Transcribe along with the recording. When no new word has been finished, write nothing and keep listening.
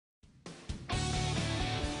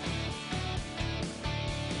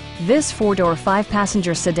This four-door,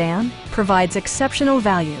 five-passenger sedan provides exceptional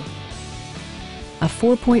value. A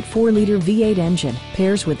 4.4-liter V8 engine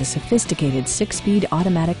pairs with a sophisticated six-speed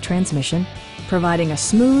automatic transmission, providing a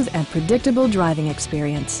smooth and predictable driving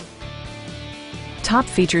experience. Top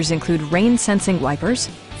features include rain-sensing wipers,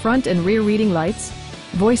 front and rear reading lights,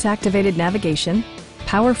 voice-activated navigation,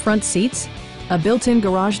 power front seats, a built-in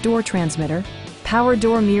garage door transmitter, power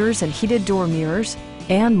door mirrors and heated door mirrors,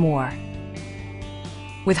 and more.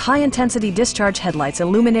 With high-intensity discharge headlights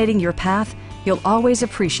illuminating your path, you'll always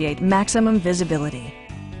appreciate maximum visibility.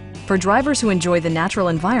 For drivers who enjoy the natural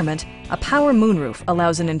environment, a power moonroof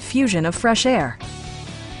allows an infusion of fresh air.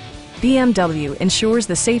 BMW ensures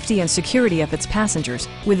the safety and security of its passengers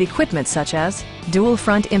with equipment such as dual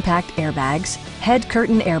front impact airbags, head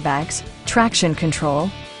curtain airbags, traction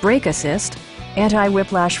control, brake assist,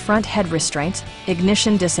 anti-whiplash front head restraints,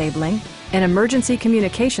 ignition disabling, an emergency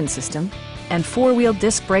communication system, and four-wheel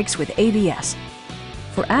disc brakes with ABS.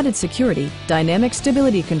 For added security, dynamic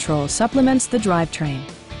stability control supplements the drivetrain.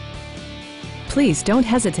 Please don't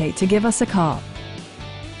hesitate to give us a call.